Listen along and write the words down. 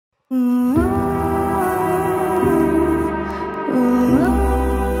My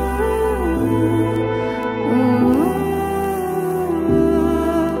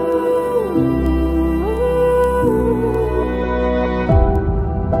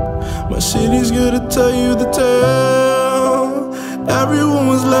city's good to tell you the tale. Everyone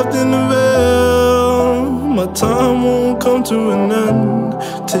was left in the veil. My time won't come to an end.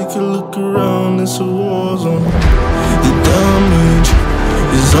 Take a look around, it's a war zone. The damage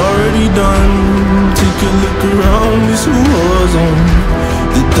is already done. Take a look around, it's a war zone.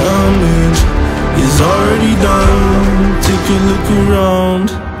 The damage is already done. Take a look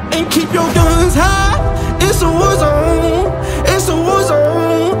around and keep your guns high. It's a war zone. It's a war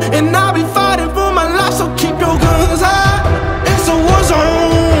zone, and I'll be fighting for my life. So keep your guns high. It's a war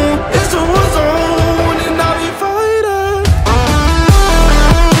zone. It's a war zone, and I'll be fighting.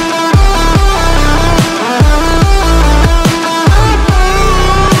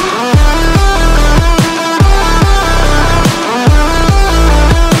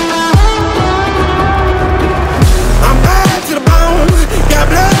 I'm bad to the bone, got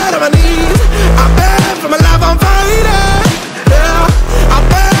blood on my knees. I'm bad for my life, I'm fighting. Yeah, I'm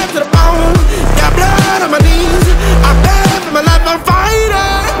bad to the bone, got blood on my knees. I'm bad for my life, I'm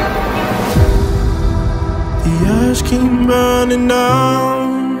fighting. The ash keep burning down.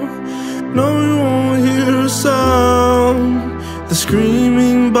 No one won't hear a sound. The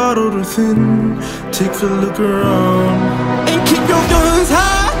screaming bottled within. Take a look around and keep your guns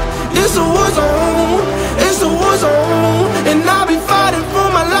high. It's a war zone. It's a war zone, and I'll be fighting for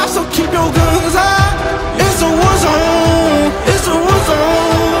my life. So keep your guns